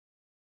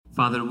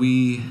Father,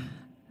 we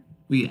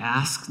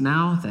ask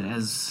now that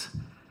as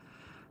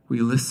we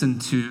listen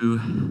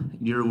to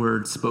your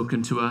word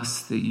spoken to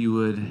us, that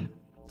you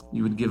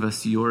would give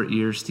us your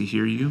ears to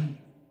hear you.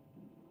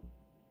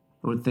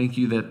 Lord, thank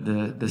you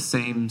that the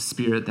same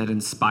Spirit that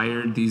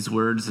inspired these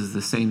words is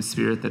the same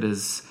Spirit that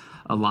is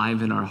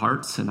alive in our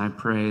hearts. And I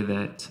pray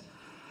that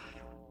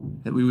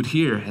we would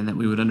hear and that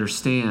we would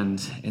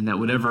understand, and that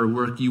whatever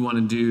work you want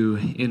to do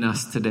in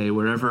us today,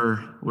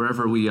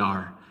 wherever we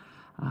are,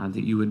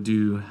 that you would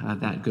do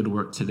that good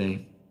work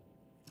today.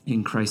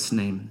 In Christ's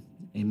name,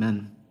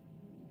 amen.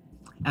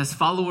 As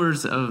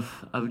followers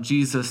of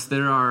Jesus,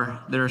 there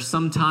are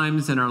some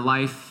times in our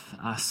life,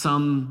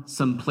 some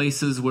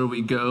places where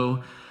we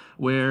go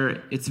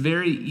where it's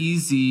very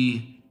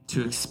easy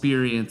to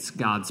experience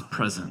God's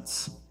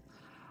presence.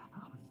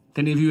 If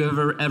any of you have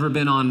ever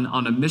been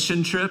on a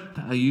mission trip,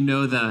 you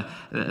know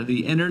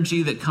the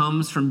energy that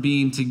comes from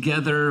being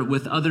together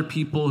with other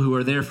people who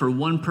are there for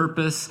one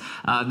purpose,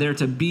 there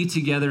to be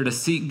together, to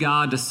seek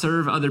God, to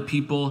serve other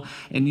people.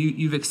 And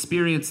you've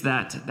experienced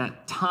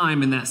that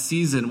time and that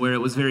season where it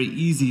was very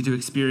easy to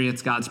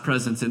experience God's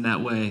presence in that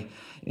way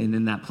and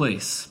in that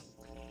place.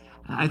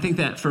 I think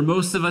that for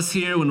most of us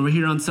here, when we're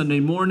here on Sunday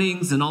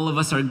mornings and all of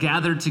us are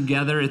gathered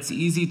together, it's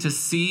easy to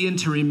see and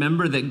to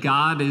remember that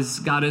God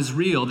is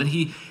real, that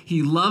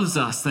He loves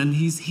us, and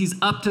He's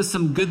up to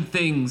some good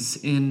things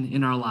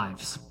in our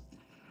lives.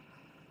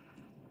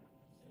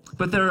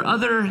 But there are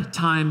other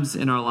times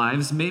in our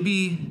lives,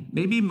 maybe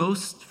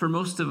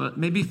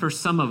for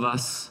some of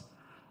us,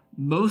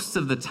 most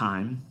of the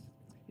time,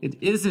 it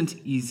isn't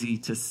easy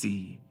to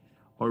see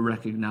or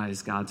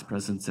recognize God's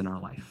presence in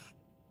our life.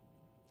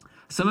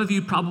 Some of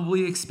you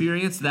probably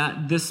experienced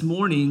that this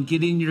morning,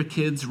 getting your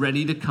kids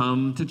ready to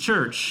come to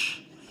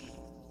church.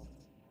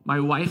 My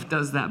wife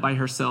does that by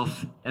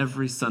herself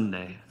every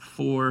Sunday.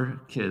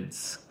 4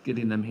 kids,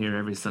 getting them here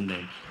every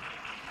Sunday.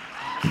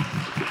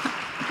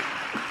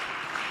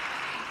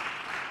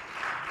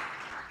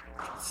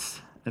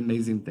 It's an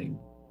amazing thing.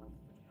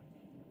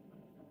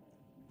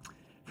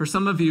 For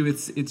some of you,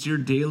 it's your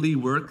daily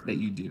work that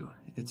you do.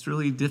 It's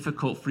really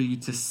difficult for you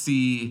to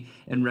see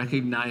and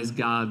recognize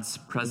God's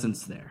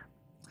presence there.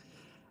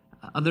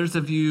 Others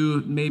of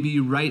you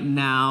maybe right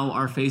now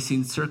are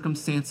facing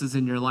circumstances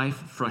in your life,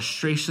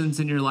 frustrations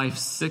in your life,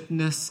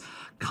 sickness,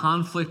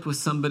 conflict with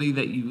somebody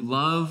that you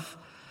love,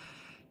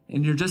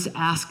 and you're just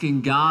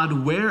asking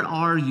God, where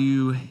are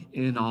you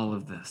in all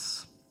of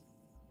this?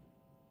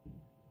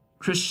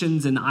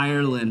 Christians in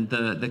Ireland,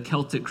 the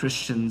Celtic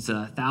Christians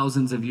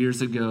thousands of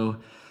years ago,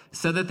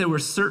 said that there were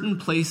certain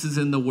places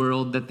in the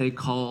world that they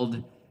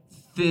called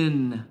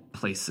thin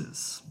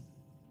places.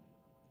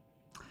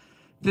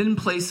 Thin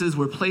places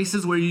were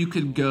places where you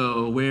could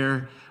go,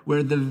 where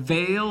the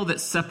veil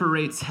that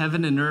separates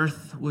heaven and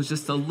earth was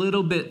just a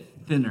little bit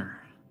thinner.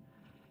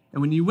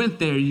 And when you went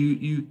there,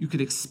 you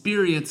could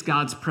experience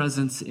God's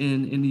presence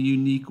in a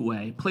unique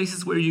way.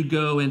 Places where you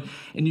go and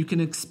you can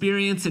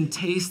experience and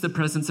taste the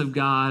presence of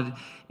God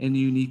in a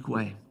unique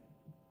way.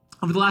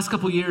 Over the last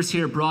couple of years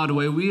here at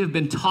Broadway, we have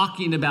been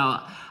talking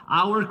about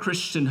our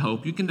Christian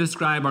hope. You can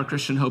describe our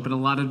Christian hope in a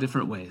lot of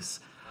different ways.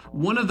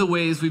 One of the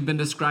ways we've been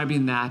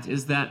describing that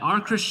is that our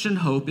Christian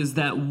hope is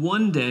that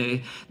one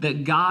day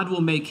that God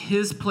will make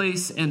His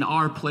place and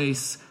our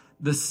place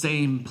the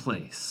same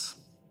place.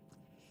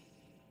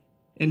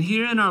 And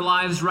here in our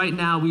lives right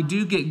now, we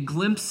do get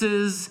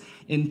glimpses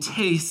and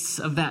tastes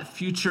of that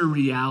future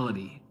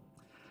reality.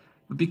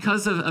 But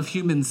because of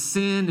human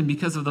sin and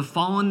because of the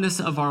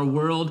fallenness of our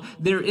world,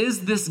 there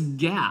is this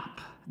gap.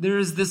 There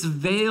is this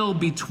veil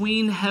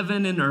between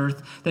heaven and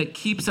earth that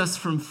keeps us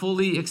from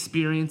fully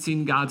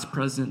experiencing God's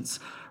presence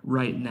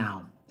right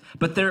now.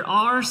 But there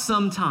are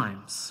some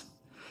times,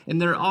 and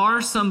there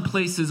are some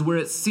places where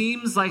it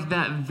seems like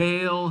that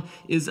veil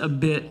is a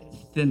bit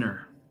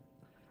thinner.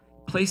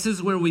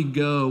 Places where we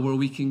go, where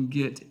we can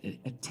get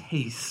a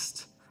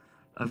taste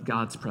of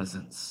God's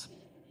presence.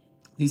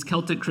 These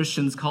Celtic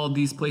Christians called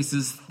these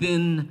places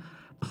thin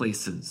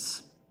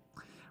places.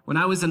 When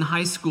I was in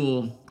high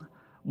school,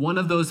 one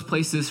of those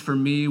places for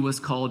me was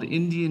called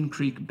Indian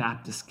Creek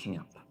Baptist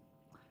Camp.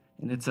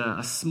 And it's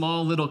a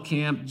small little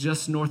camp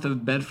just north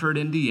of Bedford,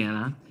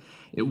 Indiana.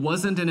 It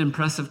wasn't an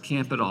impressive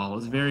camp at all. It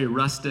was very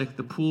rustic.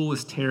 The pool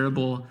was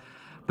terrible.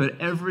 But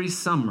every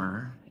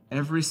summer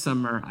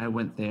I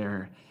went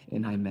there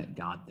and I met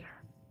God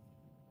there.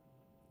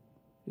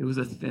 It was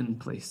a thin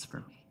place for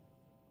me.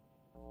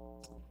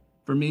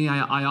 For me,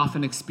 I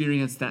often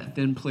experience that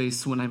thin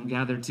place when I'm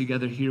gathered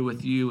together here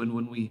with you and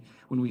when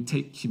we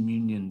take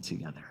communion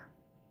together.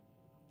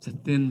 It's a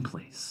thin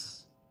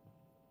place.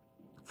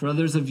 For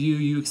others of you,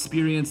 you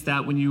experience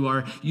that when you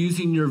are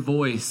using your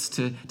voice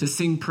to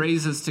sing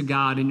praises to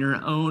God in your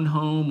own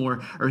home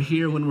or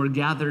here when we're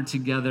gathered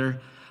together.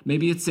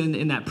 Maybe it's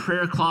in that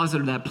prayer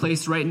closet or that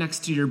place right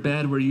next to your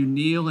bed where you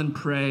kneel and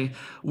pray.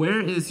 Where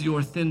is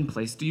your thin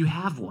place? Do you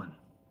have one?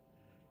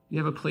 You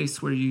have a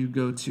place where you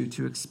go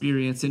to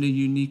experience in a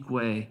unique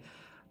way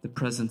the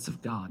presence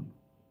of God.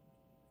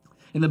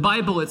 In the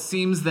Bible, it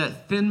seems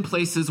that thin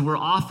places were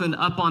often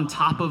up on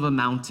top of a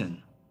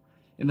mountain.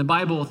 In the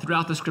Bible,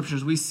 throughout the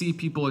scriptures, we see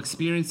people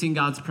experiencing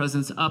God's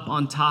presence up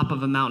on top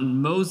of a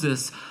mountain.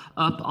 Moses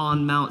up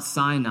on Mount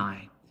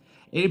Sinai.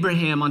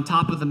 Abraham on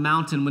top of the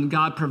mountain when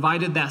God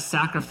provided that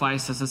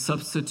sacrifice as a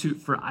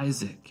substitute for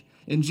Isaac.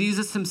 And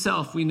Jesus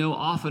himself, we know,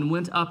 often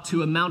went up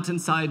to a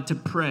mountainside to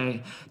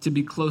pray, to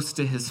be close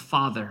to his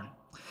Father.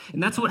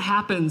 And that's what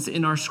happens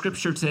in our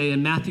scripture today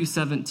in Matthew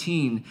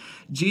 17.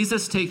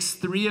 Jesus takes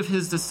 3 of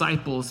his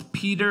disciples,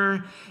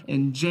 Peter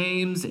and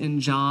James and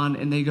John,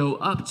 and they go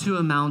up to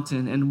a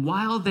mountain. And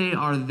while they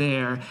are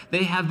there,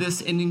 they have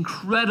this an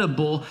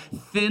incredible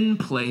thin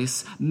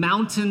place,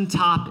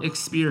 mountaintop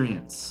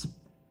experience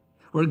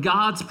where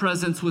God's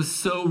presence was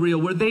so real,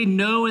 where they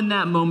know in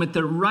that moment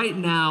that right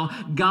now,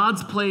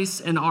 God's place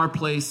and our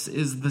place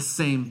is the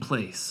same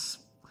place.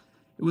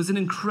 It was an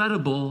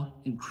incredible,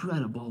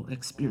 incredible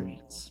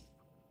experience.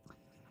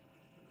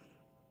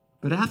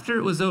 But after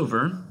it was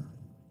over,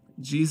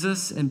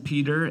 Jesus and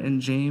Peter and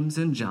James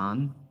and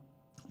John,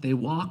 they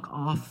walk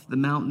off the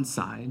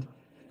mountainside,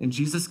 and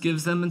Jesus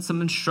gives them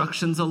some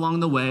instructions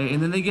along the way,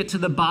 and then they get to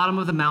the bottom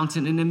of the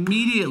mountain, and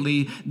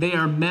immediately they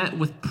are met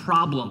with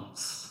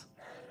problems.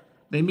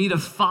 They meet a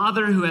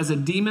father who has a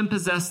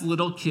demon-possessed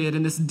little kid,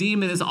 and this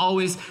demon is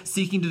always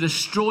seeking to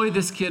destroy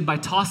this kid by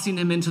tossing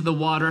him into the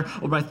water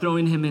or by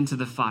throwing him into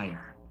the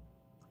fire.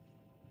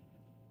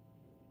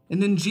 And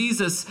then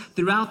Jesus,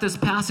 throughout this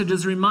passage,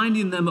 is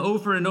reminding them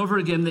over and over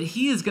again that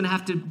he is going to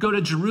have to go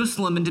to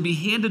Jerusalem and to be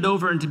handed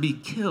over and to be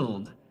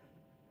killed.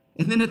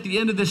 And then at the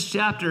end of this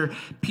chapter,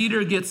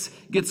 Peter gets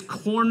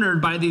cornered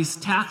by these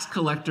tax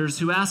collectors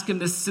who ask him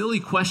this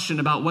silly question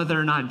about whether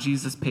or not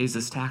Jesus pays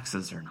his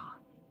taxes or not.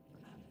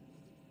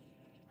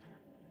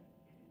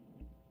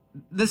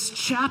 This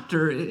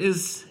chapter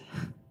it's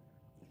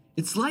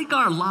like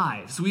our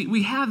lives.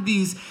 We have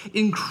these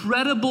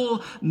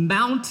incredible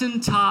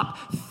mountaintop,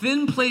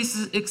 thin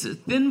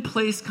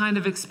place kind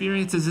of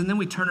experiences, and then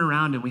we turn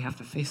around and we have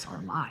to face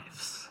our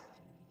lives.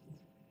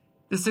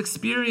 This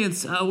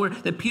experience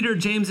that Peter,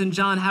 James, and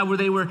John had where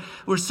they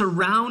were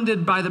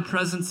surrounded by the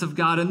presence of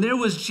God, and there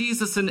was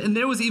Jesus, and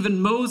there was even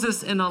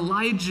Moses and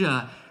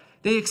Elijah.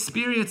 They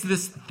experienced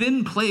this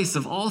thin place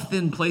of all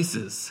thin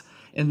places,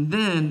 and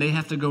then they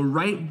have to go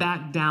right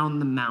back down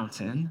the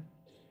mountain,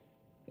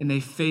 and they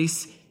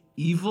face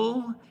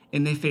evil,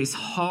 and they face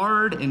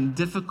hard and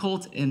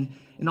difficult and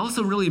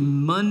also really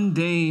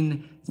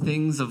mundane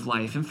things of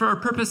life. And for our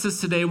purposes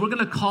today, we're going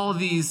to call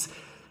these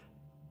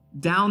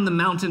down the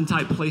mountain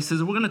type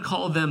places, we're going to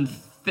call them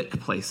thick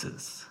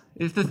places.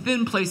 If the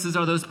thin places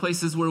are those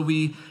places where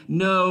we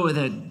know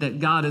that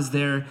God is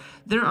there,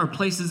 there are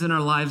places in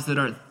our lives that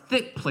are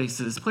thick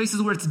places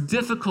where it's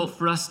difficult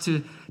for us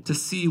to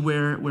see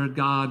where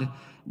God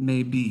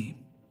may be.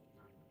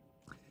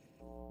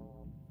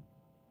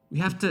 We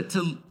have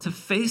to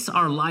face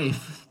our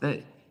life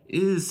that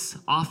is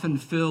often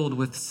filled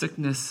with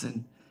sickness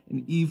and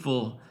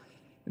evil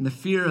and the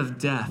fear of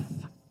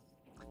death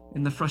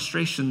and the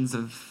frustrations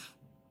of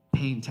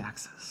paying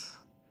taxes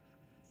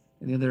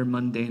and the other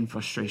mundane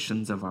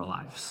frustrations of our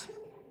lives.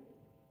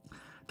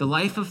 The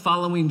life of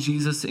following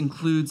Jesus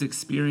includes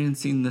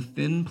experiencing the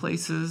thin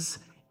places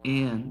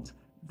and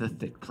the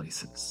thick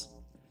places.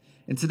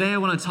 And today I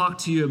want to talk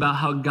to you about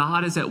how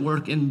God is at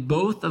work in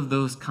both of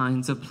those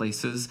kinds of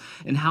places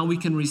and how we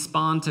can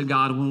respond to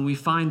God when we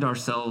find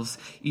ourselves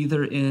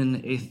either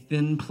in a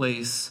thin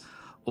place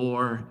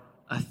or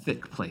a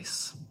thick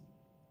place.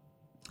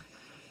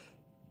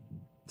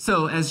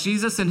 So as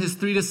Jesus and his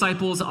 3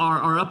 disciples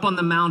are up on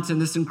the mountain,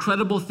 this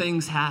incredible thing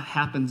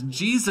happens.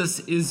 Jesus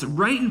is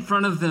right in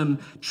front of them,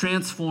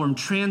 transformed,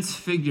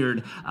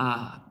 transfigured,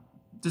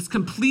 just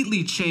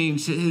completely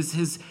changed.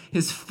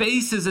 His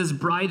face is as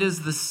bright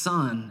as the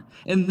sun.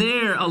 And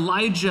there,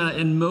 Elijah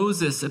and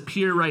Moses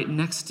appear right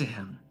next to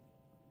him.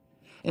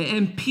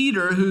 And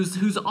Peter,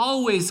 who's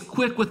always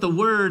quick with the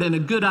word and a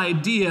good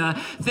idea,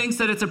 thinks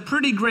that it's a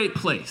pretty great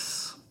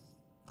place.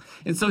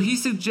 And so he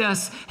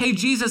suggests, hey,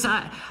 Jesus,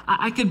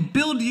 I could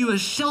build you a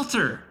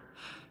shelter.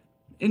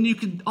 And we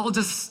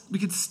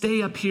could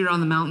stay up here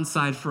on the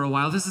mountainside for a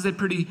while. This is a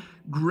pretty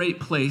great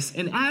place.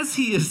 And as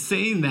he is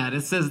saying that,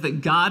 it says that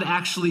God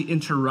actually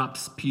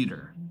interrupts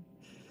Peter.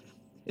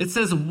 It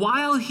says,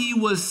 while he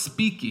was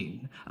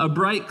speaking, a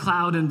bright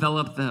cloud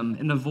enveloped them,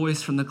 and a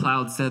voice from the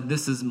cloud said,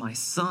 "This is my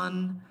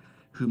son,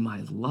 whom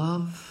I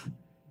love.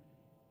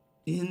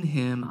 In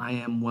him I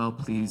am well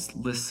pleased.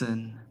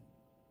 Listen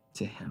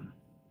to him."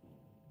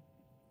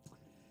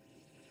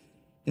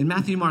 In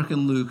Matthew, Mark,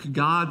 and Luke,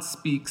 God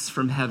speaks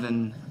from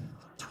heaven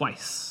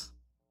twice.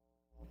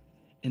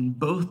 And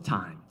both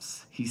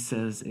times, he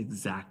says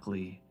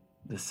exactly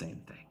the same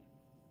thing.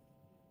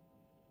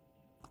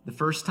 The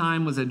first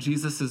time was at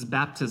Jesus'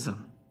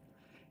 baptism.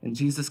 And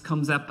Jesus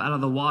comes up out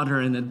of the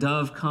water, and a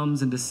dove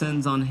comes and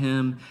descends on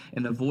him,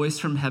 and a voice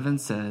from heaven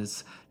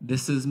says,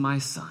 "This is my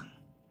son.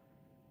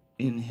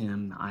 In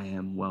him I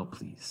am well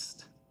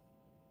pleased."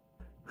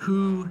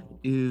 Who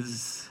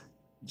is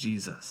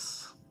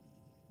Jesus?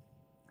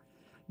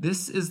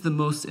 This is the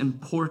most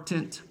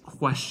important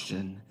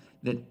question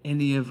that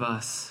any of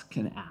us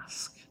can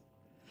ask.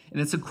 And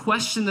it's a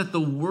question that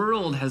the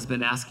world has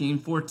been asking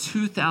for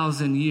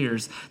 2,000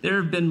 years. There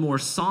have been more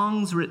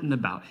songs written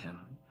about him,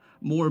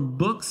 more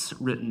books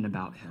written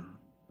about him,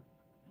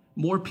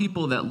 more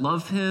people that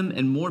love him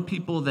and more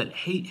people that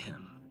hate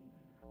him.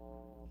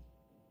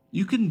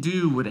 You can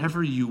do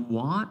whatever you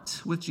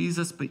want with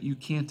Jesus, but you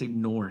can't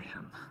ignore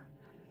him.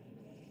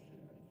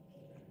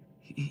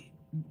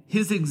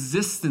 His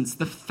existence,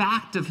 the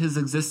fact of his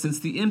existence,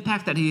 the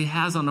impact that he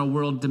has on our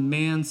world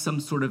demands some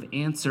sort of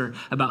answer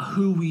about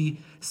who we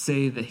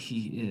say that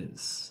he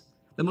is.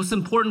 The most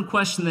important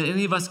question that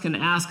any of us can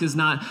ask is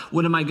not,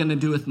 what am I going to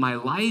do with my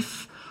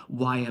life?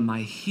 Why am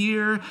I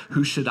here?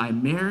 Who should I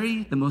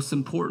marry? The most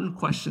important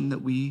question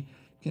that we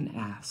can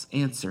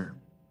answer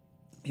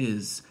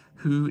is,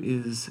 who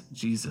is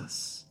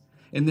Jesus?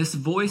 And this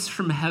voice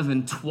from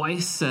heaven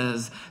twice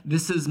says,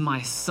 this is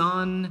my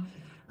son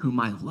whom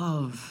I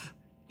love.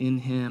 In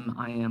him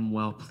I am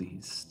well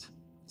pleased.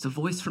 It's a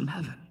voice from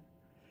heaven.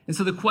 And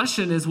so the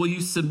question is, will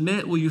you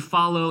submit, will you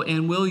follow,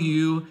 and will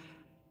you,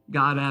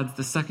 God adds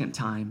the second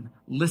time,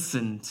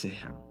 listen to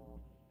him?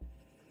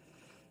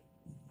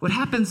 What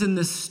happens in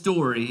this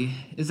story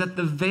is that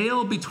the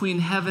veil between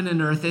heaven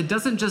and earth, it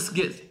doesn't just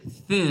get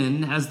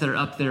thin as they're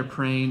up there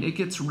praying, it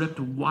gets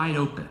ripped wide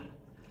open.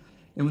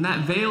 And when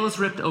that veil is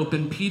ripped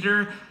open,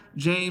 Peter,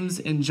 James,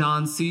 and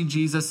John see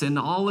Jesus in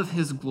all of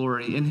his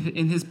glory,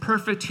 in his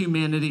perfect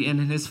humanity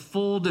and in his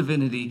full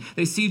divinity.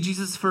 They see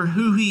Jesus for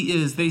who he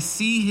is. They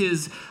see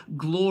his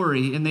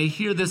glory, and they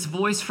hear this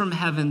voice from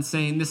heaven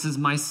saying, this is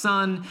my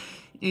son.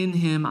 In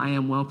him I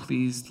am well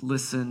pleased.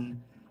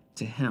 Listen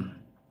to him.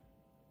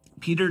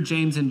 Peter,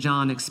 James, and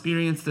John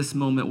experience this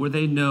moment where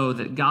they know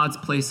that God's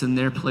place and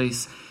their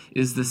place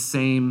is the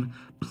same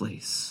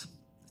place.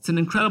 It's an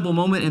incredible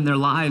moment in their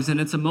lives, and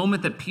it's a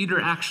moment that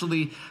Peter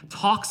actually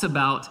talks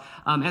about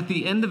at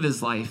the end of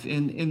his life.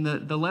 In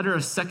the letter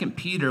of 2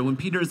 Peter, when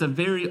Peter is a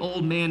very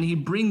old man, he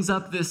brings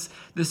up this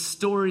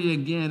story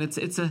again.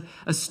 It's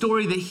a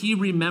story that he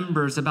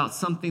remembers about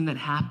something that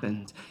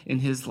happened in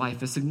his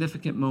life, a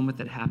significant moment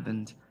that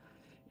happened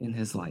in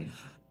his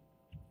life.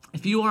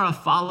 If you are a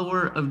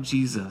follower of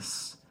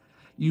Jesus,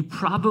 you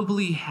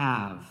probably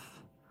have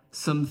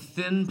some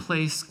thin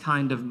place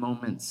kind of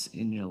moments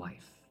in your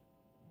life.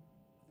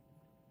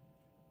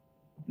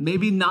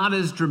 Maybe not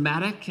as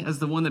dramatic as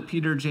the one that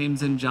Peter,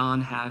 James, and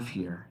John have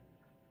here,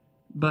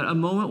 but a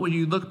moment where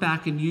you look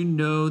back and you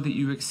know that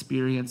you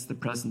experienced the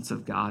presence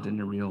of God in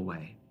a real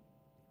way.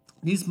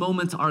 These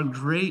moments are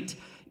great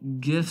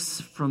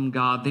gifts from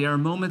God. They are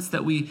moments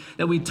that we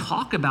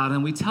talk about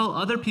and we tell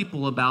other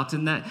people about,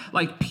 and that,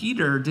 like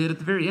Peter did at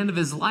the very end of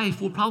his life,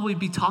 we'll probably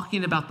be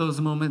talking about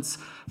those moments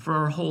for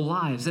our whole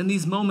lives. In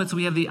these moments,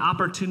 we have the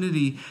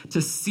opportunity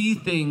to see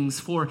things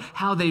for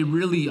how they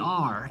really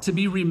are, to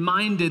be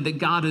reminded that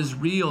God is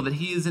real, that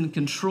he is in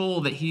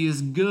control, that he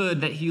is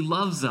good, that he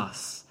loves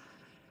us.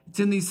 It's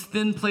in these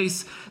thin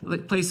place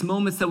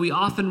moments that we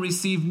often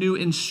receive new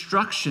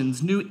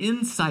instructions, new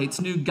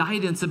insights, new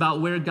guidance about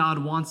where God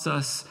wants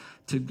us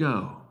to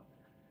go.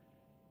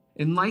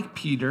 And like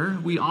Peter,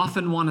 we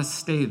often want to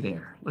stay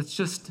there. Let's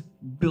just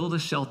build a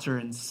shelter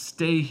and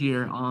stay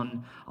here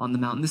on the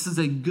mountain. This is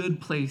a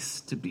good place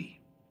to be.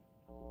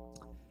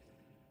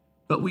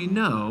 But we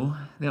know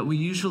that we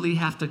usually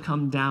have to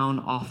come down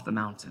off the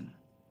mountain.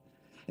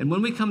 And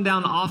when we come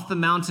down off the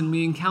mountain,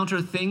 we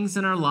encounter things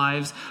in our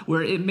lives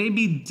where it may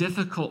be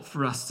difficult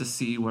for us to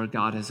see where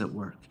God is at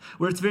work,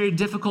 where it's very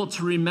difficult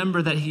to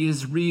remember that he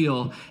is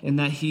real and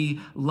that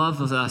he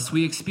loves us.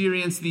 We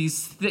experience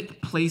these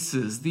thick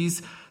places,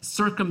 these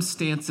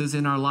circumstances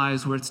in our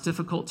lives where it's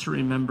difficult to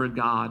remember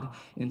God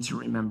and to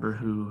remember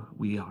who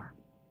we are.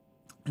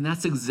 And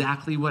that's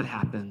exactly what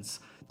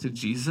happens to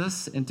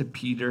Jesus and to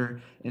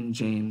Peter and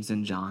James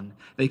and John.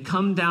 They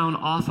come down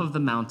off of the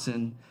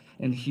mountain,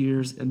 and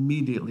here's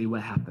immediately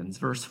what happens.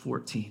 Verse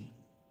 14.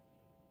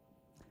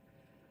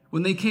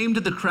 When they came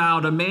to the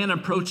crowd, a man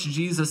approached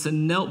Jesus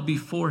and knelt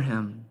before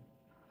him.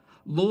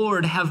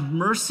 "Lord, have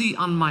mercy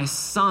on my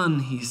son,"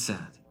 he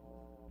said.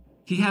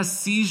 "He has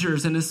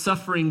seizures and is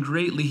suffering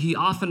greatly. He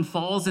often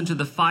falls into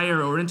the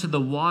fire or into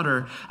the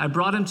water. I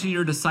brought him to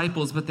your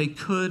disciples, but they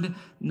could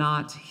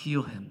not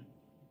heal him."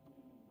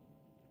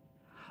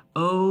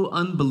 "O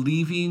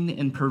unbelieving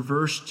and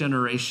perverse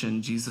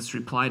generation," Jesus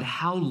replied,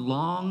 "how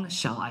long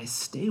shall I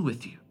stay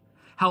with you?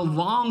 How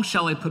long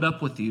shall I put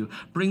up with you?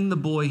 Bring the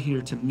boy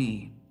here to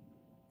me."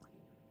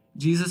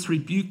 Jesus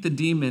rebuked the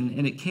demon,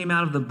 and it came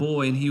out of the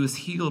boy, and he was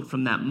healed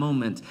from that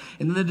moment.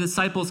 And then the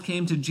disciples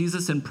came to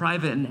Jesus in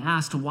private and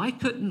asked, "Why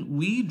couldn't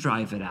we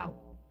drive it out?"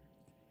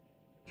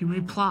 He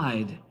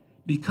replied,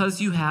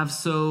 "Because you have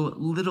so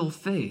little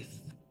faith.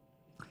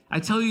 I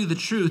tell you the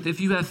truth,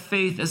 if you have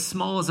faith as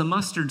small as a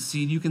mustard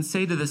seed, you can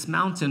say to this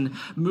mountain,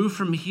 'Move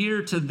from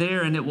here to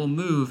there,' and it will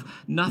move.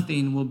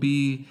 Nothing will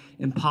be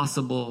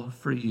impossible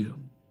for you."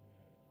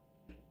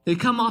 They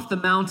come off the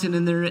mountain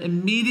and they're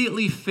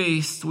immediately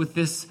faced with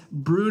this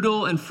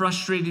brutal and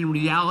frustrating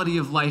reality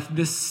of life.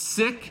 This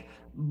sick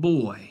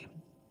boy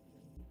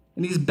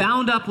And he's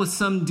bound up with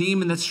some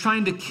demon that's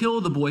trying to kill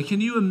the boy.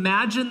 Can you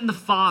imagine the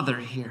father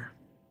here?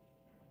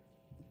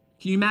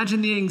 Can you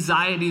imagine the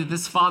anxiety that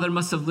this father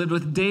must have lived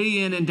with day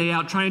in and day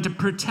out, trying to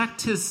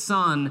protect his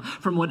son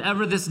from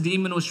whatever this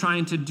demon was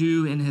trying to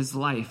do in his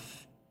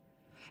life?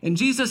 And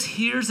Jesus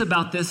hears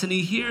about this, and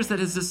he hears that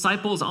his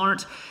disciples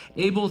aren't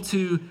able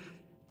to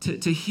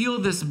heal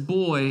this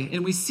boy.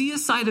 And we see a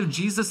side of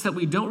Jesus that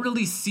we don't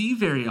really see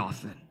very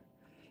often.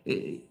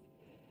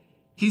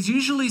 He's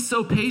usually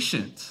so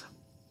patient.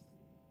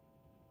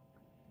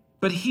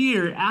 But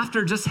here,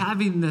 after just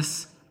having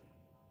this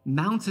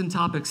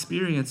mountaintop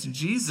experience,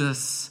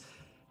 Jesus,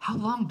 how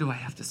long do I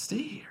have to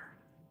stay here?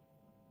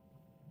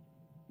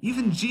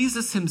 Even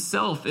Jesus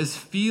himself is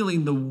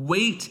feeling the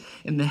weight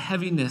and the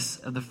heaviness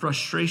of the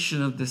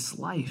frustration of this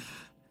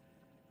life.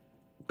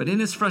 But in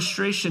his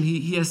frustration,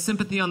 he has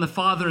sympathy on the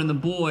father and the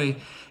boy,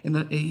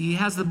 and he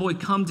has the boy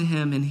come to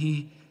him, and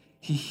he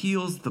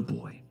heals the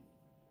boy.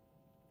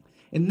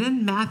 And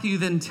then Matthew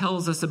then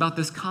tells us about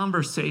this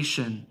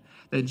conversation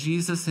that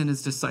Jesus and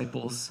his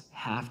disciples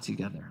have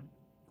together.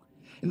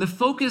 And the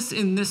focus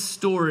in this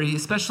story,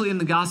 especially in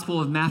the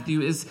Gospel of Matthew,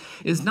 is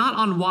not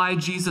on why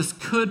Jesus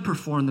could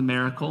perform the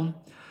miracle,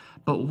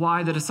 but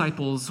why the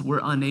disciples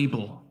were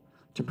unable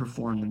to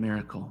perform the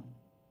miracle.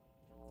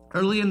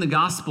 Early in the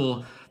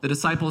Gospel, the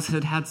disciples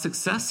had had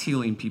success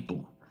healing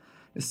people.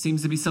 This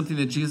seems to be something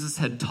that Jesus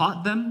had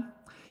taught them.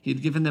 He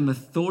had given them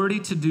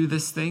authority to do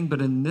this thing,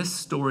 but in this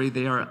story,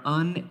 they are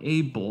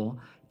unable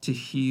to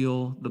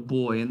heal the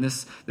boy. And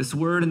this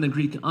word in the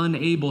Greek,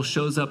 unable,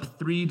 shows up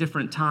 3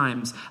 different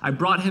times. I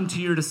brought him to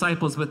your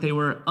disciples, but they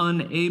were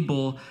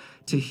unable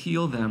to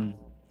heal them.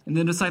 And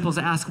the disciples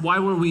ask, why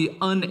were we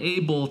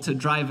unable to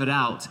drive it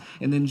out?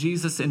 And then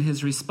Jesus, in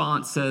his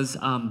response, says,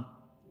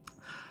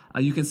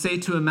 you can say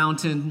to a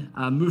mountain,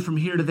 move from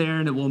here to there,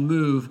 and it will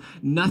move.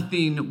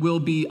 Nothing will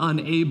be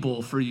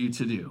unable for you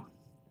to do.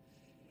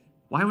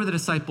 Why were the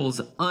disciples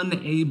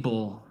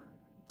unable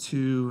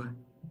to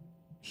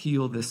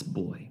heal this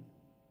boy?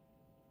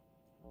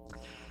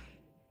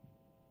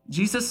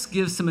 Jesus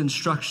gives some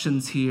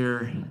instructions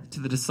here to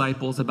the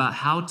disciples about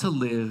how to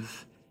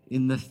live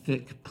in the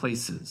thick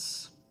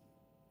places,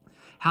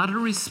 how to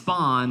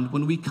respond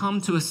when we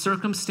come to a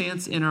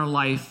circumstance in our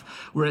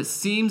life where it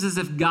seems as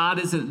if God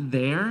isn't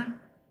there,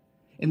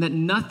 and that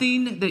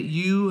nothing that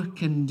you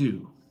can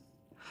do,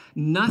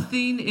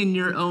 nothing in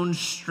your own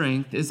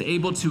strength is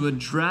able to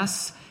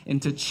address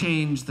and to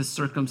change the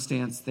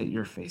circumstance that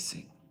you're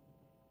facing.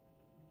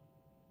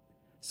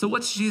 So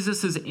what's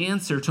Jesus'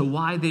 answer to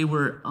why they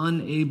were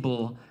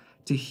unable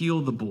to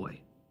heal the boy?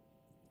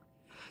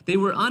 They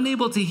were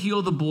unable to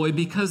heal the boy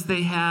because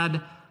they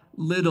had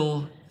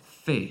little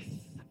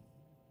faith.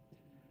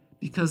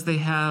 Because they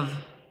have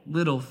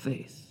little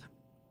faith.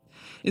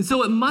 And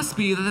so it must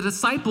be that the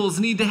disciples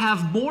need to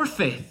have more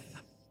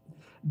faith,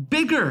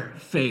 bigger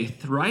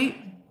faith, right?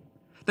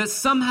 That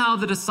somehow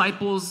the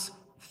disciples'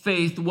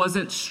 faith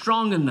wasn't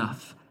strong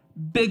enough,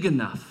 big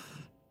enough.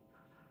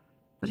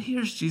 But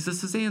here's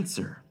Jesus'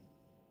 answer.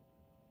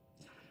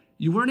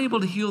 You weren't able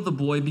to heal the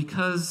boy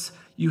because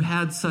you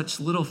had such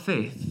little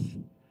faith.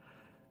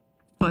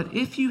 But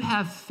if you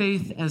have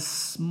faith as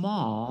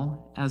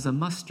small as a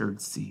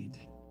mustard seed,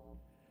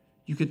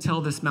 you could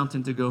tell this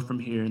mountain to go from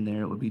here and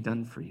there, it would be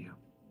done for you.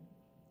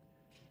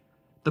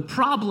 The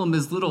problem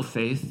is little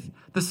faith.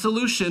 The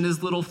solution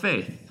is little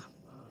faith.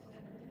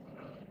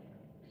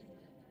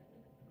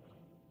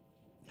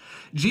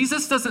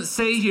 Jesus doesn't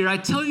say here, I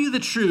tell you the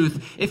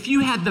truth, if you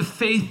had the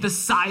faith the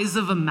size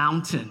of a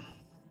mountain,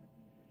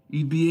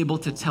 you'd be able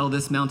to tell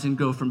this mountain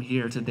go from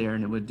here to there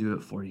and it would do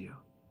it for you.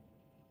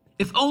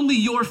 If only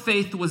your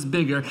faith was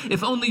bigger,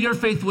 if only your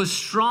faith was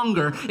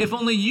stronger, if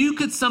only you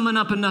could summon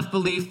up enough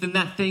belief, then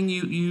that thing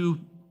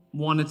you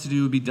wanted to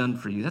do would be done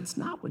for you. That's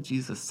not what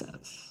Jesus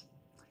says.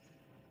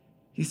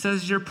 He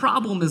says your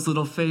problem is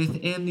little faith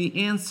and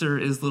the answer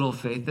is little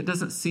faith. That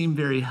doesn't seem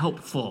very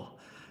helpful,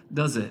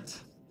 does it?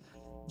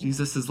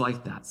 Jesus is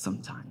like that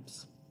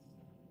sometimes.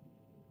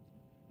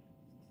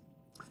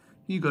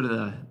 You go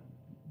to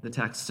the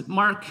text.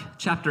 Mark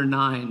chapter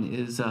 9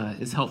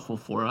 is helpful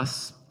for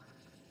us.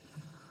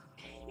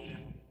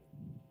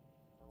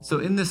 So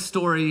in this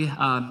story,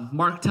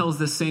 Mark tells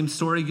this same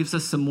story, gives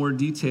us some more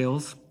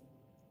details.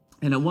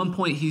 And at one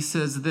point he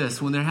says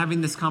this, when they're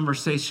having this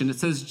conversation, it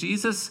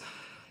says,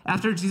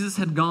 after Jesus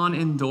had gone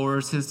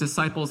indoors, his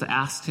disciples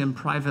asked him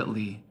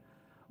privately,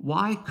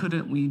 why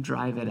couldn't we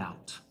drive it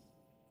out?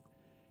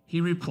 He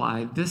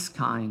replied, this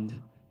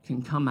kind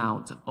can come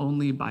out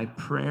only by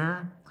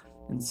prayer,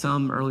 and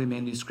some early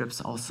manuscripts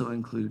also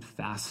include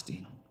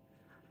fasting.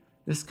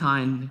 This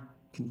kind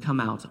can come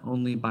out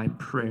only by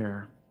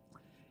prayer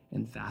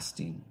and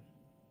fasting.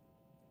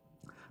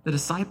 The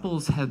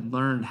disciples had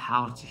learned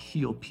how to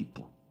heal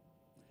people.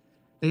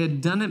 They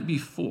had done it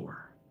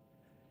before,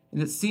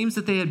 and it seems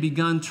that they had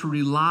begun to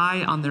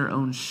rely on their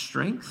own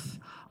strength,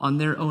 on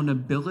their own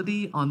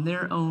ability, on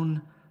their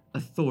own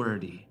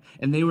authority.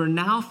 And they were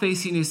now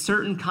facing a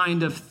certain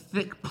kind of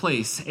thick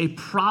place, a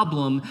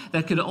problem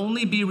that could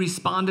only be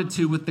responded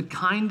to with the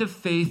kind of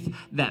faith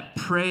that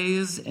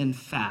prays and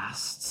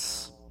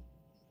fasts.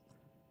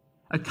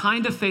 A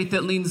kind of faith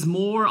that leans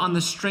more on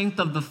the strength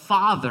of the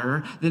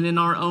Father than in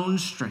our own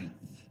strength.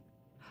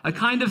 A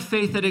kind of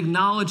faith that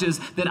acknowledges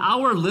that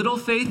our little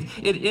faith,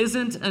 it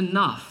isn't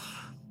enough.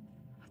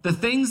 The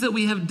things that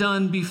we have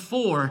done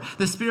before,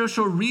 the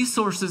spiritual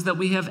resources that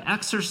we have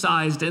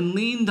exercised and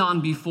leaned on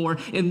before,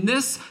 in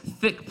this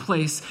thick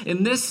place,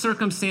 in this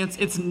circumstance,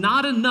 it's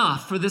not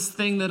enough for this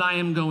thing that I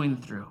am going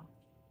through.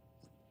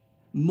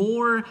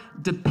 More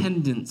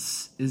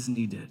dependence is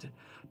needed.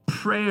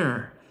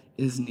 Prayer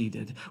is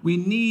needed. We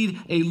need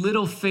a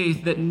little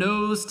faith that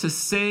knows to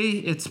say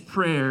its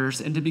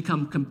prayers and to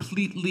become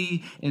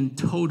completely and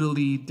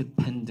totally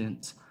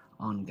dependent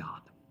on God.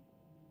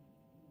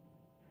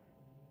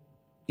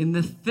 In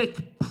the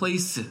thick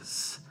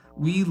places,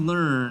 we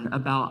learn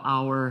about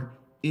our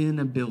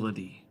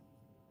inability,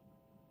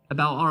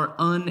 about our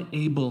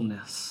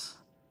unableness.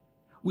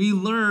 We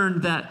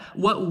learn that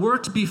what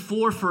worked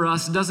before for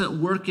us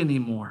doesn't work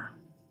anymore.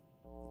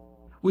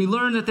 We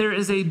learn that there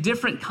is a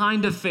different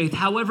kind of faith,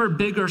 however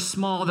big or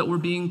small, that we're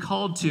being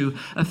called to.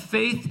 A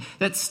faith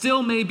that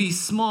still may be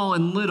small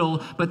and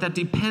little, but that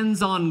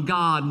depends on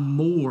God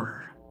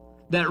more,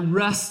 that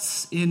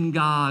rests in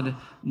God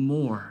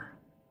more.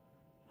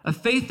 A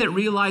faith that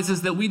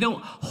realizes that we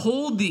don't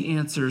hold the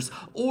answers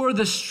or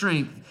the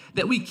strength,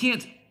 that we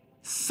can't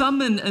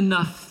summon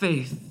enough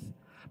faith,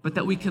 but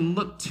that we can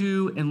look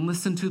to and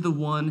listen to the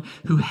one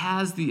who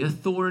has the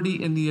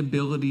authority and the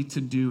ability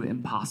to do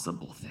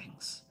impossible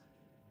things.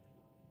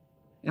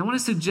 And I want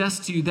to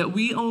suggest to you that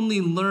we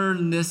only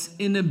learn this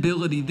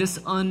inability, this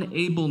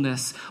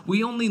unableness,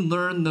 we only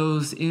learn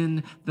those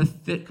in the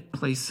thick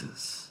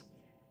places.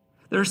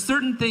 There are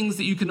certain things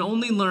that you can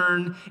only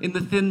learn in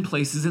the thin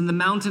places, in the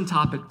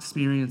mountaintop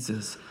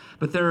experiences.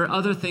 But there are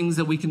other things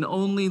that we can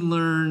only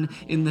learn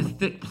in the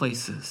thick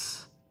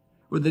places,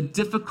 where the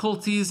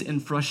difficulties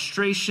and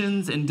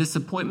frustrations and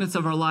disappointments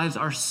of our lives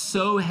are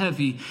so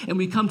heavy, and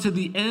we come to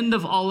the end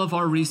of all of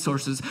our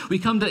resources. We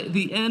come to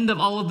the end of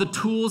all of the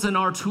tools in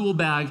our tool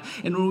bag,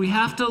 and when we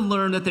have to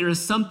learn that there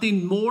is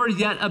something more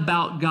yet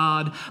about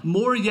God,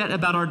 more yet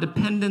about our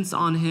dependence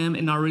on Him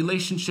and our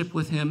relationship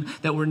with Him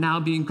that we're now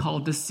being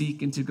called to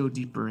seek and to go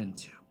deeper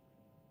into.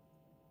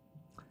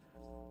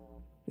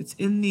 It's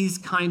in these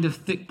kind of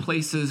thick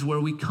places where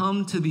we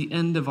come to the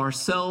end of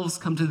ourselves,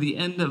 come to the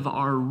end of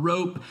our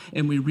rope,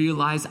 and we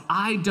realize,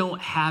 I don't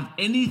have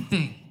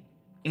anything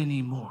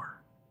anymore.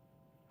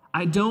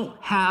 I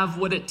don't have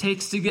what it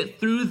takes to get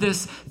through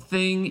this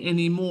thing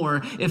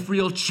anymore. If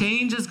real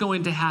change is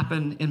going to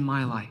happen in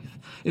my life,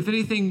 if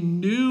anything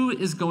new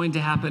is going to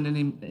happen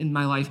in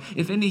my life,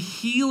 if any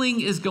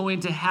healing is going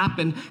to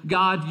happen,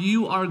 God,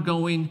 you are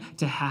going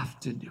to have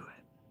to do it.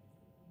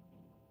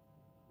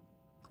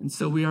 And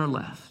so we are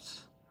left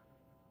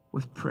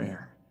with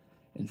prayer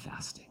and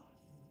fasting.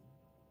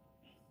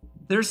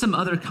 There are some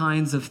other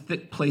kinds of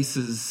thick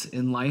places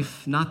in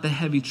life, not the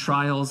heavy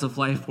trials of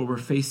life where we're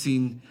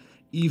facing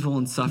evil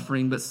and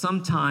suffering, but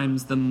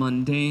sometimes the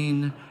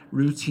mundane,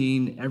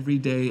 routine,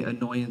 everyday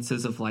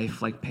annoyances of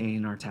life, like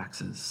paying our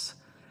taxes.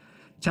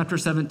 Chapter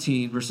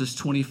 17, verses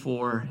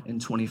 24 and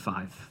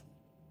 25.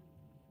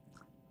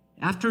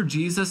 After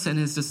Jesus and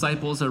his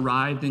disciples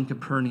arrived in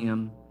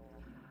Capernaum,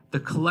 the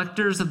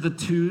collectors of the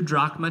 2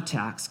 drachma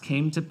tax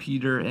came to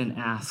Peter and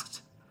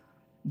asked,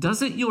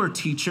 "Doesn't your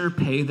teacher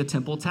pay the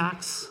temple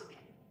tax?"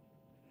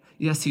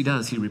 "Yes, he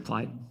does," he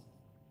replied.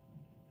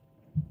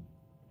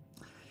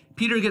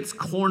 Peter gets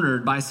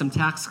cornered by some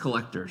tax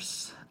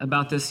collectors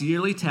about this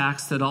yearly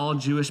tax that all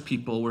Jewish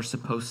people were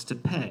supposed to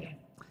pay.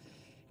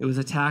 It was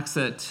a tax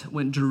that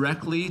went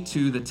directly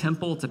to the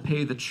temple to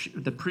pay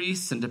the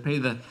priests and to pay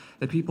the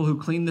people who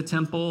cleaned the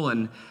temple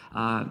and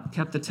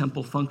kept the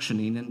temple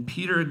functioning. And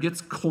Peter gets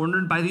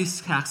cornered by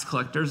these tax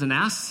collectors and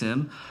asks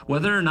him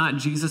whether or not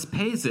Jesus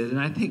pays it. And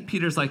I think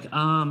Peter's like,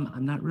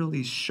 I'm not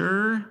really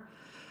sure,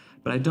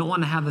 but I don't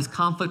want to have this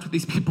conflict with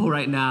these people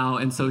right now.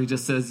 And so he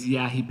just says,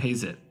 yeah, he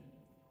pays it.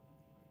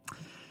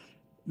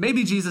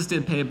 Maybe Jesus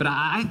did pay it, but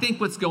I think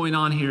what's going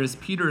on here is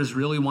Peter is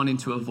really wanting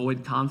to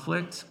avoid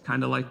conflict,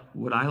 kind of like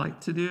what I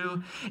like to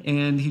do,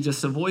 and he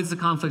just avoids the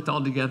conflict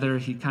altogether.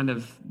 He kind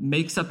of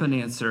makes up an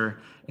answer,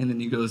 and then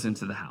he goes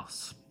into the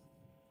house.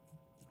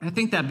 I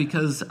think that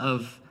because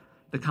of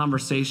the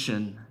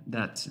conversation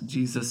that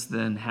Jesus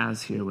then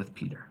has here with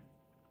Peter.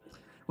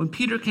 When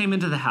Peter came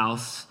into the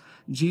house,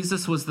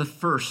 Jesus was the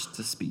first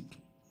to speak.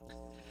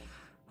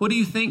 "What do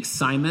you think,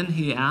 Simon?"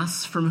 he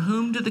asks. "From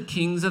whom do the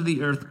kings of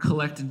the earth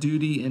collect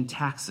duty and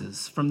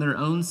taxes? From their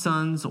own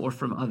sons or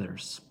from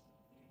others?"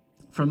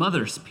 "From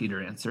others,"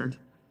 Peter answered.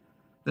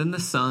 "Then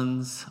the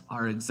sons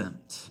are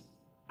exempt."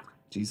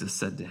 Jesus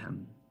said to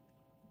him,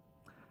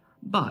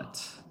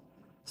 "But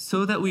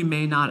so that we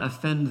may not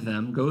offend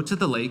them, go to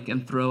the lake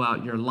and throw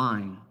out your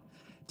line.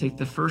 Take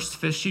the first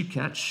fish you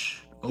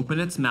catch, open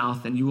its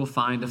mouth, and you will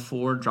find a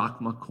 4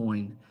 drachma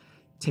coin.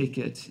 Take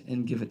it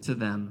and give it to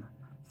them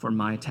for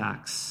my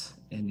tax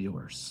and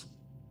yours.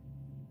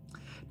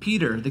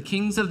 Peter, the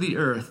kings of the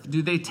earth,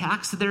 do they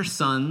tax their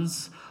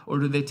sons or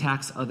do they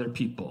tax other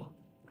people?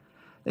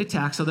 They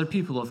tax other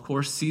people, of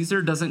course.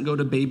 Caesar doesn't go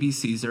to baby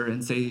Caesar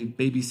and say,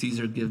 baby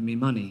Caesar, give me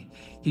money.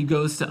 He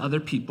goes to other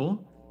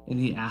people and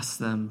he asks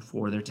them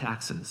for their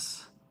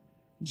taxes.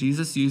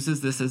 Jesus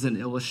uses this as an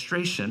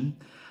illustration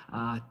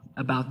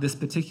about this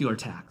particular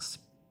tax.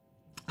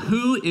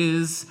 Who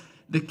is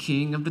the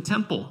king of the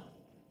temple?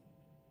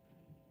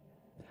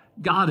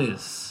 God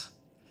is.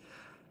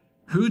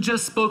 Who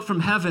just spoke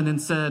from heaven and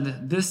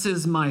said, this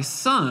is my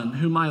son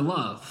whom I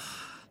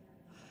love?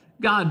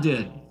 God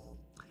did.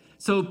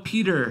 So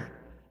Peter,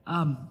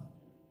 I'm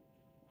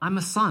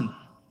a son.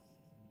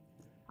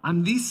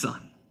 I'm the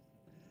son.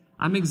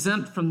 I'm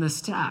exempt from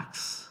this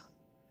tax.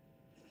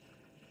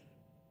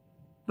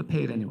 But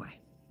pay it anyway.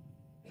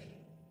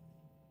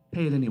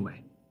 Pay it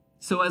anyway,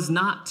 so as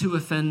not to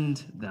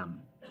offend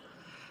them.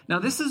 Now,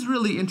 this is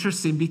really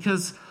interesting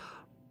because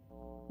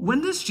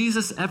when does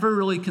Jesus ever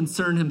really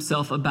concern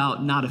himself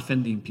about not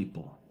offending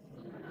people?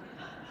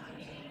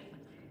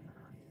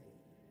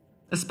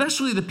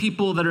 Especially the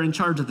people that are in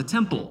charge of the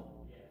temple.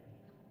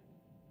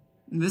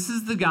 This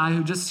is the guy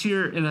who just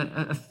here in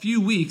a few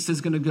weeks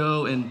is going to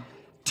go and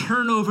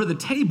turn over the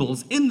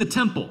tables in the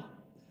temple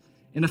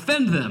and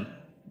offend them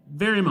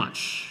very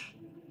much.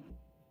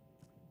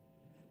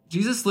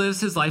 Jesus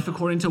lives his life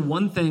according to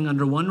one thing,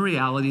 under one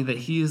reality, that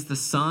he is the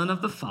Son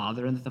of the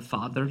Father and that the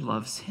Father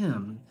loves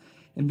him.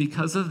 And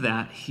because of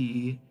that,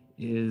 he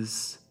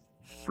is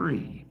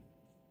free.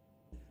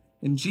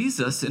 And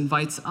Jesus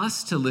invites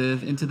us to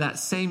live into that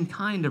same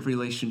kind of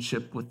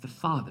relationship with the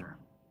Father.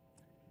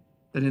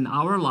 That in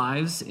our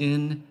lives,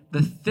 in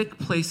the thick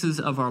places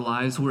of our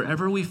lives,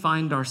 wherever we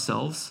find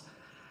ourselves,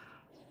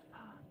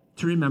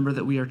 to remember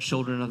that we are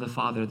children of the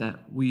Father, that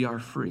we are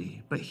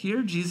free. But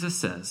here Jesus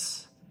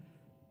says,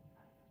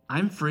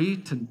 I'm free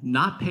to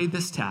not pay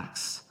this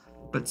tax,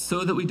 but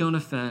so that we don't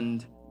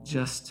offend,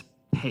 just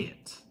pay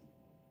it.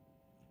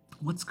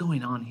 What's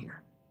going on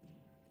here?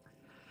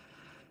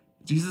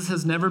 Jesus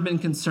has never been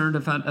concerned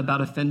about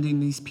offending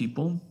these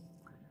people.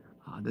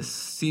 This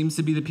seems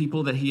to be the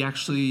people that he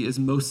actually is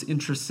most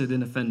interested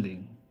in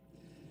offending.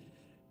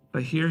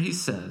 But here he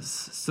says,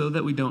 so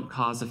that we don't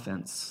cause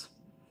offense,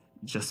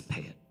 just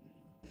pay it.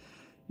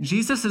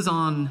 Jesus is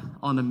on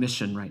a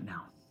mission right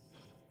now.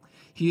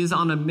 He is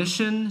on a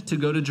mission to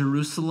go to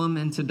Jerusalem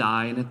and to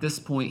die, and at this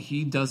point,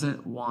 he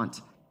doesn't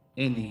want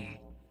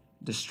any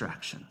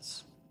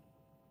distractions.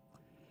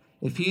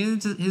 If he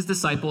and his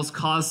disciples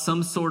cause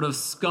some sort of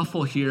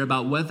scuffle here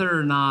about whether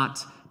or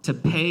not to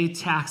pay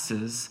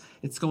taxes,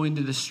 it's going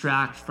to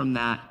distract from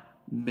that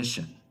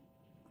mission.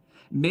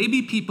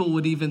 Maybe people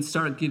would even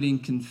start getting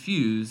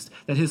confused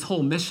that his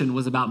whole mission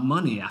was about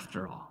money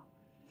after all.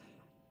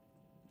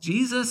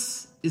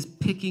 Jesus is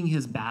picking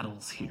his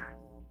battles here.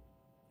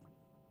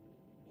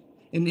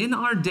 And in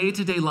our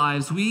day-to-day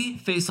lives, we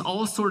face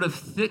all sort of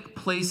thick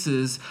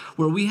places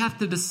where we have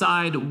to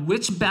decide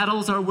which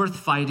battles are worth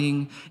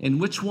fighting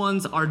and which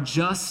ones are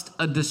just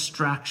a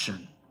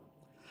distraction.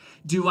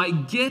 Do I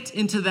get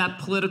into that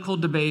political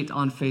debate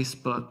on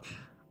Facebook?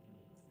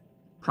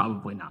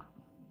 Probably not.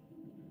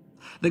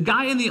 The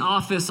guy in the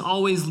office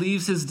always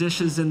leaves his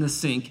dishes in the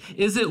sink.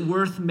 Is it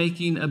worth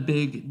making a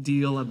big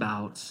deal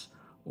about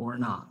or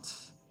not?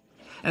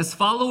 As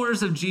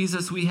followers of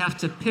Jesus, we have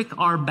to pick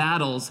our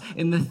battles.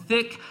 In the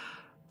thick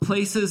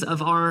places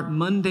of our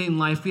mundane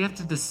life, we have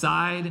to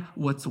decide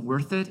what's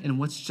worth it and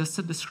what's just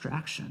a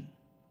distraction.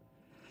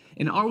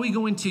 And are we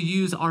going to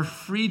use our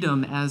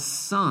freedom as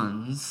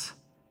sons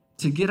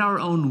to get our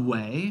own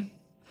way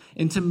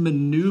and to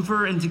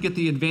maneuver and to get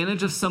the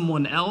advantage of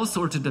someone else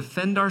or to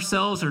defend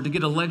ourselves or to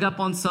get a leg up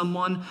on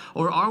someone?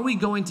 Or are we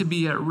going to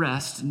be at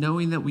rest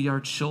knowing that we are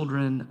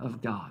children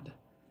of God?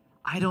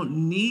 I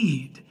don't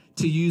need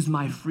to use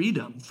my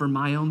freedom for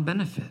my own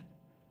benefit.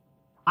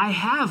 I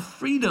have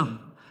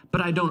freedom,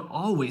 but I don't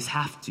always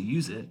have to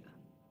use it.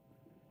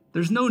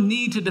 There's no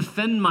need to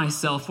defend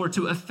myself or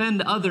to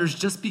offend others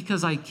just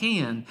because I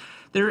can.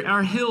 There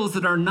are hills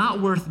that are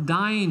not worth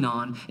dying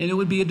on, and it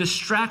would be a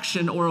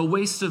distraction or a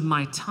waste of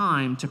my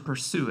time to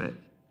pursue it.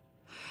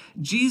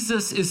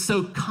 Jesus is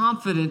so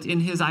confident in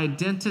his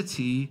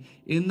identity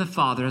in the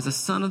Father, as a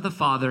son of the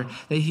Father,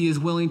 that he is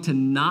willing to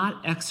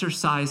not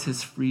exercise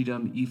his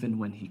freedom even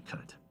when he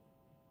could.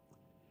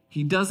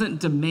 He doesn't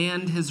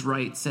demand his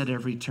rights at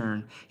every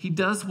turn. He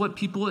does what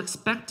people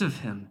expect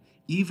of him,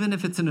 even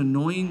if it's an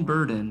annoying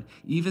burden,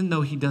 even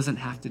though he doesn't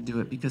have to do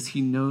it because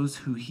he knows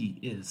who he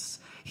is.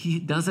 He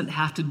doesn't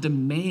have to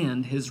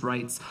demand his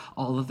rights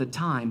all of the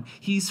time.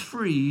 He's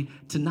free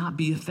to not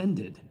be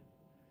offended.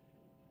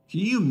 Can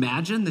you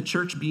imagine the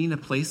church being a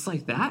place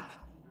like that?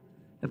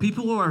 The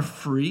people who are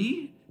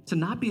free to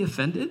not be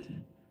offended?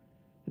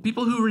 The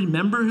people who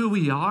remember who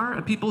we are?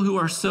 A people who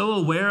are so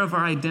aware of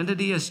our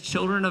identity as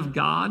children of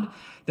God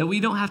that we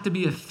don't have to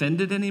be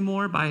offended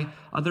anymore by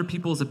other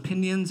people's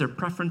opinions or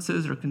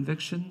preferences or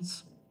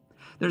convictions?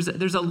 There's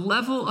a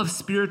level of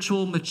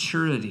spiritual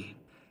maturity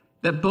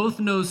that both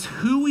knows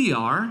who we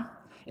are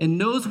and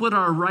knows what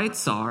our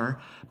rights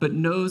are, but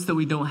knows that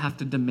we don't have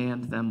to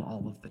demand them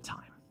all of the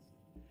time.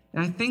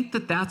 And I think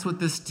that that's what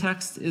this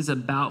text is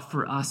about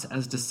for us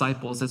as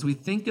disciples, as we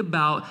think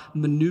about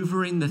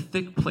maneuvering the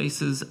thick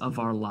places of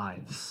our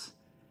lives.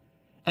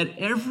 At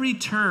every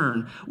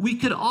turn, we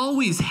could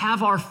always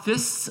have our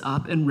fists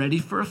up and ready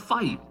for a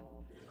fight,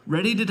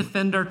 ready to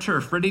defend our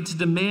turf, ready to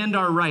demand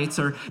our rights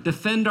or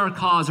defend our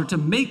cause or to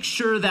make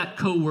sure that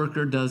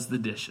coworker does the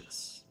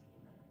dishes.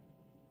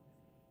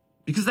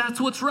 Because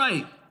that's what's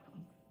right.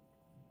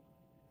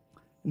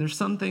 And there's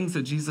some things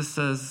that Jesus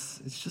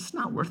says, it's just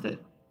not worth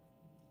it.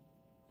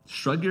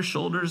 Shrug your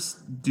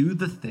shoulders, do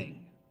the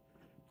thing.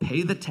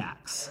 Pay the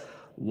tax,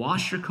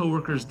 wash your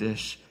coworker's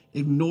dish,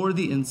 ignore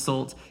the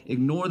insult,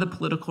 ignore the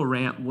political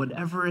rant,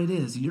 whatever it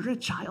is. You're a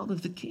child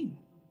of the King.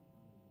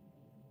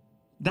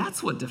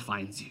 That's what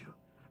defines you.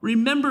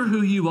 Remember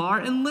who you are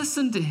and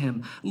listen to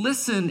him.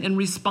 Listen and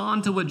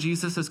respond to what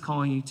Jesus is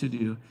calling you to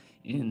do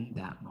in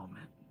that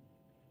moment.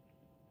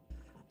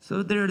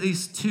 So there are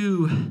these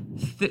two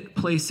thick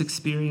place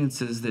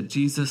experiences that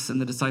Jesus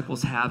and the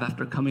disciples have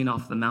after coming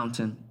off the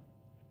mountain,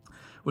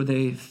 where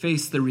they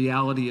face the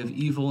reality of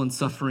evil and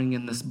suffering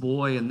in this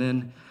boy, and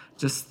then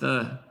just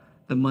the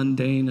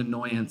mundane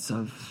annoyance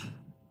of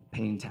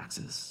paying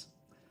taxes.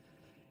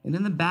 And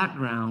in the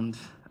background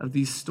of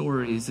these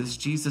stories is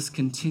Jesus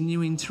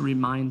continuing to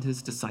remind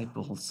his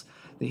disciples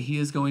that he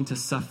is going to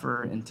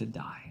suffer and to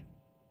die.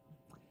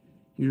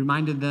 He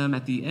reminded them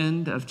at the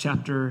end of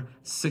chapter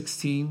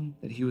 16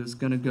 that he was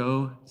going to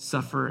go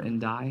suffer and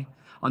die.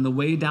 On the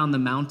way down the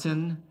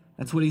mountain,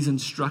 that's what he's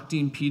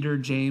instructing Peter,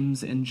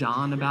 James, and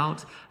John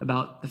about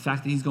the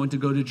fact that he's going to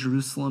go to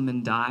Jerusalem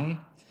and die.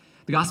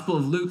 The Gospel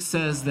of Luke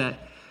says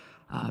that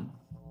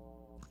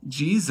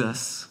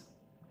Jesus,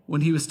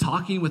 when he was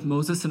talking with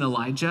Moses and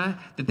Elijah,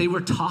 that they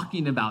were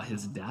talking about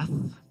his death.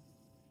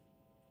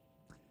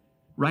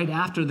 Right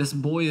after this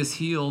boy is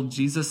healed,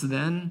 Jesus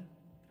then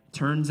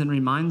turns and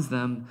reminds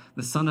them,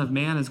 the Son of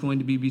Man is going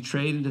to be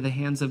betrayed into the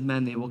hands of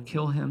men. They will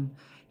kill him,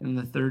 and on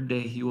the third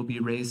day he will be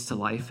raised to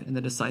life. And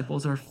the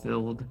disciples are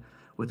filled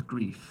with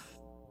grief.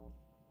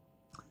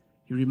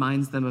 He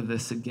reminds them of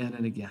this again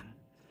and again.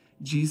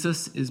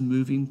 Jesus is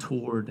moving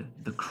toward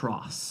the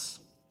cross,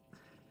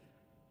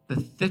 the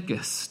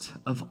thickest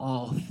of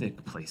all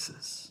thick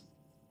places.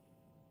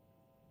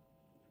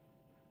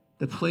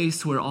 The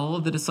place where all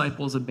of the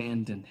disciples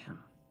abandoned him.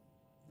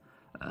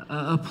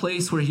 A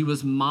place where he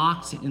was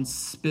mocked and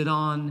spit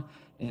on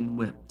and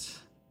whipped.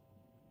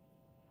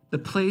 The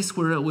place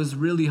where it was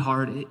really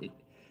hard,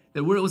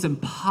 where it was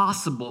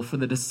impossible for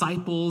the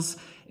disciples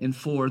and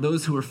for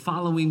those who were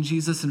following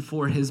Jesus and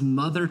for his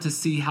mother to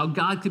see how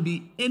God could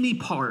be any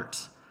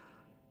part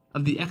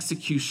of the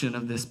execution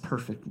of this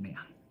perfect man.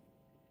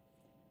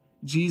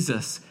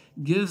 Jesus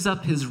gives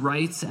up his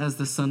rights as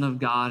the Son of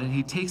God, and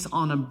he takes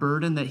on a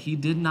burden that he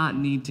did not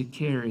need to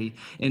carry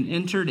and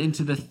entered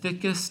into the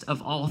thickest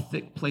of all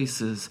thick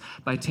places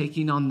by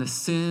taking on the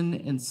sin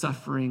and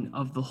suffering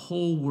of the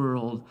whole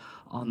world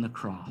on the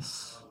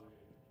cross.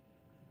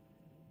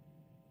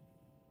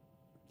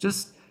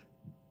 Just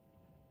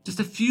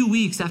a few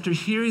weeks after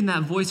hearing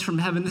that voice from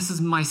heaven, "This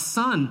is my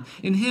Son,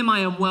 in him I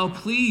am well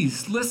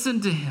pleased,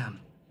 listen to him,"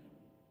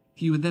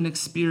 he would then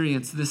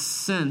experience this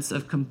sense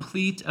of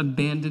complete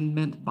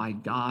abandonment by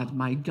God.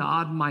 My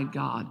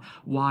God,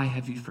 why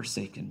have you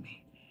forsaken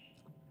me?"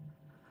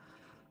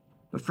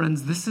 But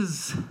friends, this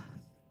is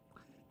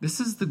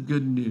the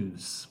good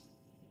news.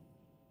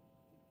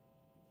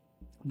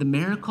 The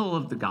miracle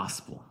of the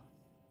gospel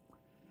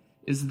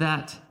is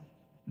that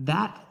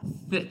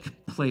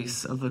thick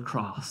place of the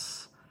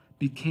cross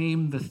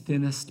became the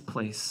thinnest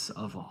place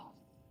of all.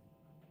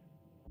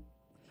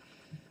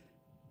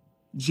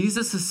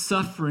 Jesus'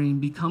 suffering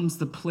becomes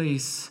the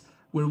place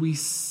where we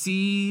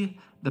see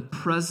the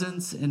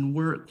presence and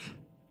work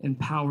and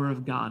power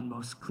of God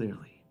most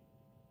clearly.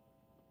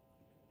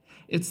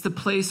 It's the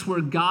place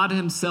where God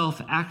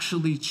himself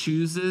actually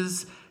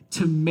chooses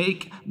to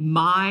make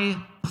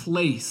my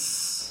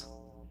place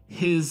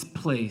his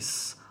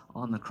place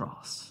on the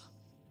cross,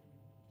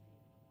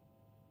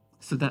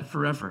 so that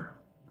forever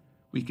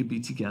we could be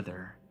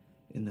together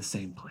in the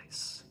same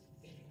place.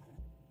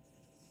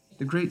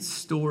 The great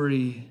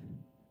story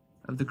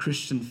of the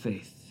Christian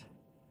faith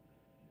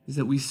is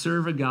that we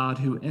serve a God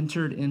who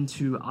entered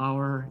into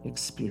our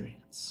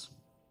experience,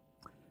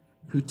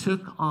 who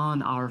took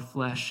on our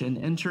flesh and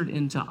entered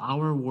into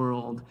our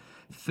world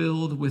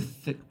filled with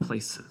thick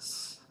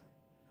places.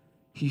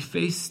 He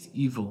faced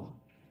evil.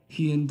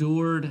 He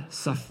endured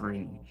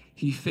suffering.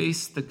 He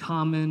faced the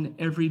common,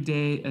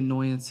 everyday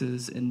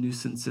annoyances and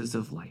nuisances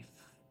of life.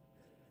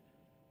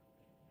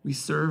 We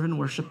serve and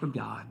worship a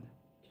God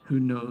who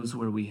knows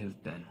where we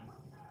have been.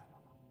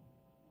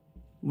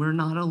 We're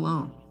not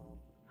alone.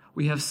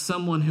 We have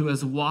someone who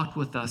has walked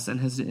with us and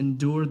has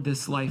endured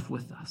this life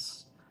with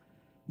us.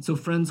 So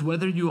friends,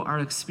 whether you are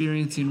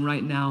experiencing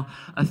right now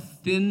a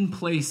thin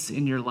place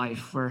in your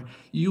life where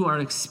you are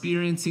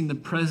experiencing the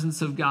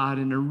presence of God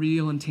in a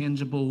real and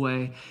tangible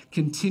way,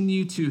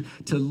 continue to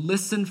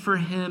listen for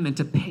him and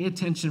to pay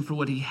attention for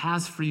what he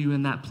has for you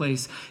in that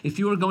place. If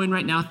you are going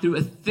right now through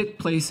a thick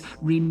place,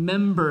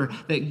 remember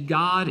that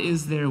God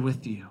is there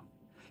with you.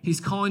 He's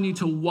calling you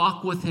to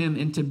walk with him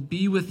and to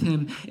be with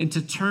him and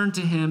to turn to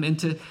him and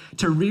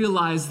to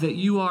realize that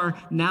you are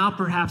now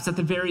perhaps at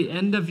the very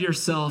end of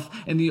yourself,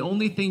 and the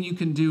only thing you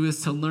can do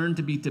is to learn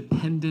to be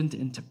dependent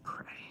and to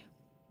pray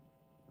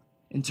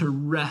and to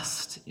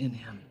rest in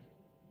him.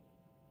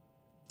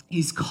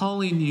 He's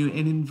calling you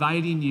and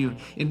inviting you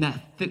in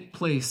that thick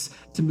place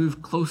to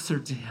move closer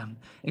to him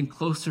and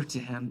closer to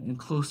him and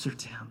closer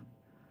to him,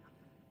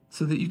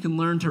 so that you can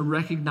learn to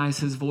recognize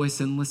his voice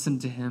and listen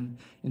to him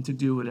and to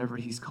do whatever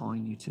he's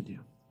calling you to do.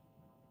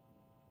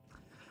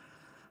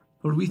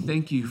 Lord, we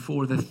thank you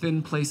for the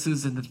thin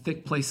places and the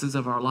thick places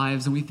of our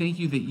lives, and we thank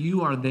you that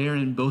you are there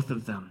in both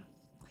of them,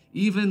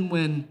 even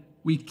when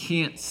we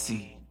can't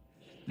see,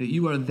 that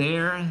you are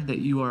there, that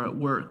you are at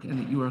work, and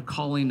that you are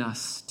calling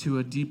us to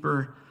a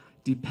deeper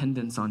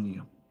dependence on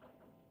you.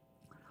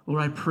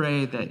 Lord, I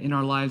pray that in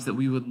our lives that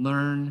we would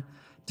learn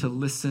to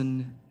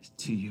listen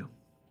to you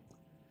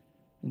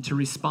and to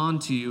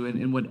respond to you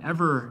in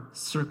whatever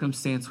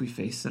circumstance we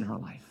face in our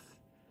life.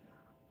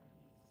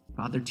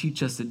 Father,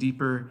 teach us a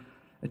deeper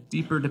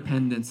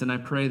dependence, and I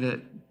pray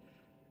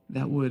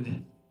that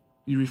would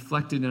be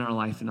reflected in our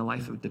life, in a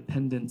life of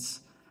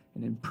dependence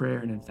and in prayer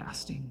and in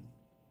fasting.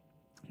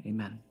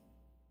 Amen.